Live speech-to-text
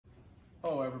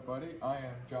Hello everybody, I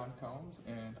am John Combs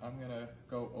and I'm going to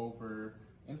go over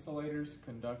insulators,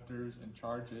 conductors, and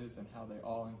charges and how they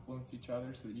all influence each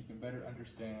other so that you can better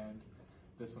understand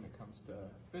this when it comes to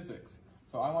physics.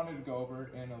 So I wanted to go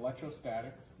over in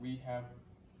electrostatics, we have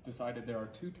decided there are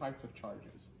two types of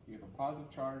charges. We have a positive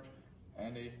charge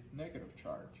and a negative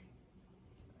charge.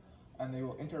 And they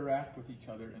will interact with each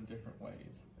other in different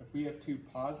ways. If we have two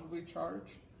positively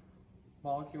charged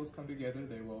molecules come together,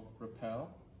 they will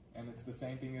repel. And it's the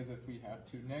same thing as if we have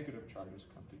two negative charges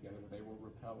come together, they will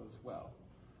repel as well.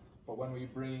 But when we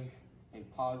bring a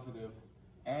positive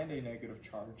and a negative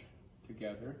charge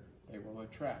together, they will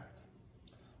attract.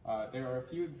 There are a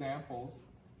few examples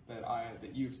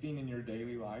that you've seen in your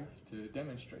daily life to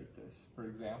demonstrate this. For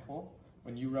example,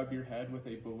 when you rub your head with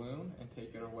a balloon and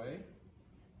take it away,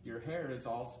 your hair is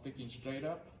all sticking straight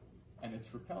up and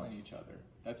it's repelling each other.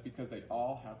 That's because they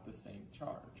all have the same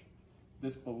charge.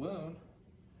 This balloon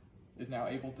is now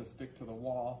able to stick to the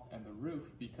wall and the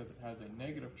roof because it has a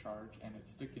negative charge and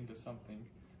it's sticking to something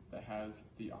that has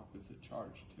the opposite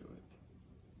charge to it.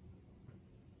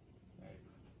 Okay.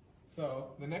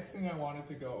 So the next thing I wanted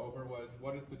to go over was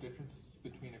what is the difference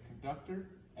between a conductor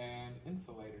and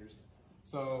insulators.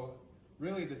 So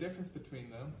really the difference between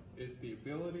them is the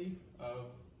ability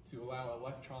to allow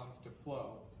electrons to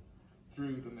flow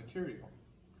through the material.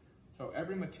 So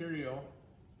every material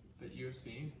that you have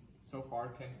seen so far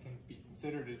can be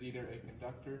considered as either a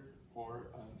conductor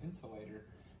or an insulator.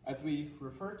 As we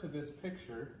refer to this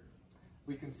picture,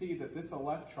 we can see that this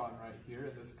electron right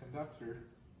here, this conductor,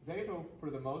 is able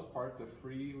for the most part to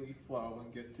freely flow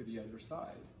and get to the other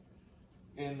side.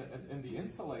 In the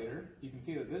insulator, you can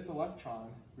see that this electron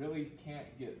really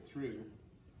can't get through.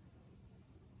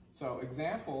 So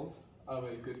examples of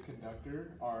a good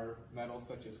conductor are metals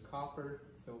such as copper,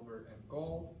 silver, and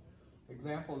gold.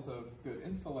 Examples of good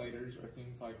insulators are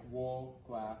things like wool,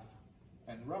 glass,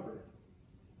 and rubber.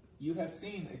 You have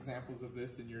seen examples of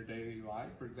this in your daily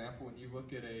life. For example, when you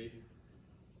look at a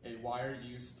wire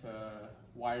used to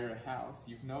wire a house,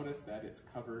 you've noticed that it's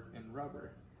covered in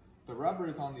rubber. The rubber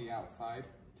is on the outside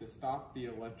to stop the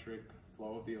electric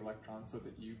flow of the electrons so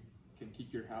that you can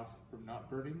keep your house from not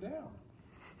burning down.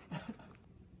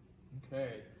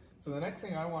 Okay, so the next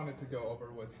thing I wanted to go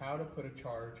over was how to put a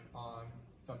charge on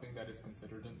something that is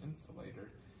considered an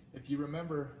insulator. If you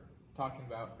remember talking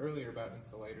earlier about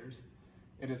insulators,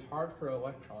 it is hard for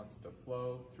electrons to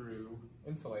flow through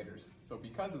insulators. So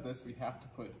because of this, we have to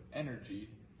put energy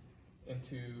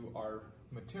into our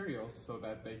materials so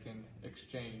that they can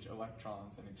exchange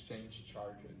electrons and exchange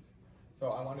charges. So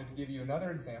I wanted to give you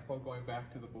another example, going back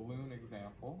to the balloon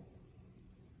example.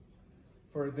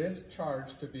 For this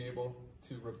charge to be able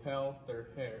to repel her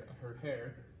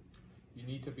hair, you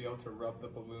need to be able to rub the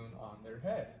balloon on their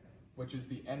head, which is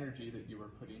the energy that you were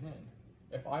putting in.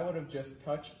 If I would have just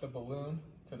touched the balloon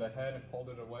to the head and pulled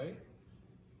it away,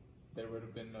 there would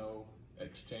have been no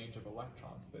exchange of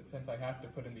electrons. But since I have to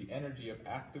put in the energy of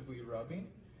actively rubbing,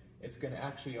 it's going to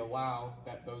actually allow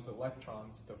those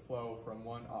electrons to flow from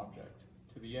one object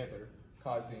to the other,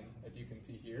 causing, as you can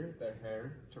see here, their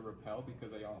hair to repel because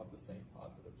they all have the same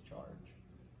positive charge.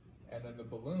 And then the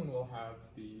balloon will have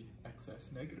the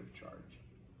excess negative charge.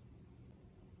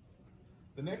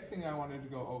 The next thing I wanted to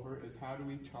go over is how do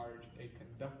we charge a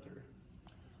conductor.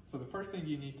 So the first thing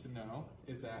you need to know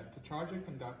is that to charge a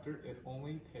conductor,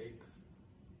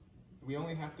 we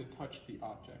only have to touch the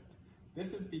object.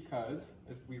 This is because,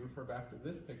 if we refer back to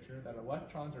this picture, that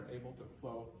electrons are able to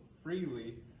flow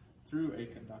freely through a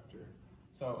conductor.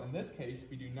 So in this case,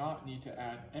 we do not need to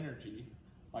add energy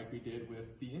like we did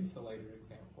with the insulator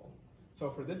example. So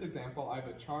for this example, I have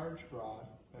a charged rod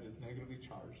that is negatively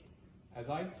charged. As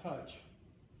I touch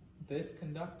this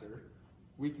conductor,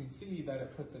 we can see that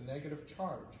it puts a negative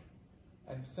charge.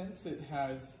 And since it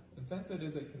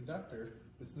is a conductor,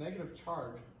 this negative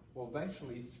charge will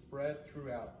eventually spread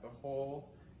throughout the whole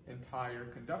entire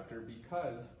conductor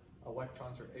because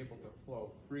electrons are able to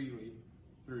flow freely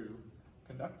through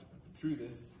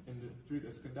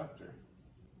this conductor.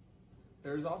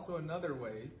 There is also another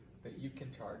way that you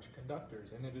can charge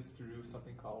conductors, and it is through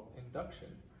something called induction.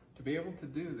 To be able to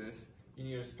do this, you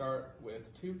need to start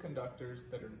with two conductors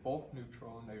that are both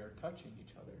neutral and they are touching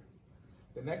each other.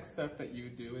 The next step that you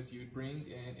would do is you'd bring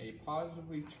in a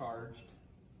positively charged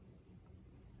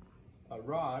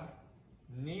rod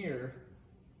near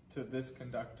to this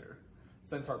conductor.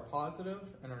 Since our positive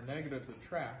and our negatives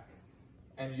attract,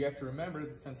 and you have to remember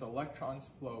that since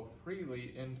electrons flow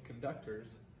freely in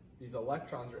conductors, these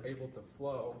electrons are able to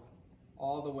flow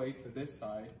all the way to this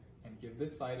side and give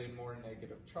this side a more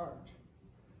negative charge.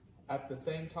 At the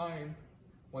same time,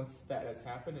 Once that has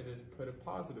happened, it has put a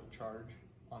positive charge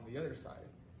on the other side.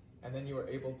 And then you are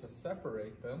able to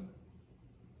separate them.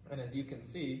 And as you can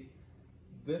see,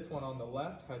 this one on the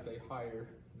left has a higher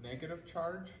negative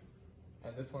charge,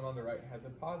 and this one on the right has a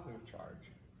positive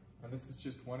charge. And this is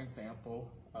just one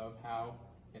example of how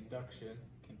induction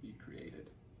can be created.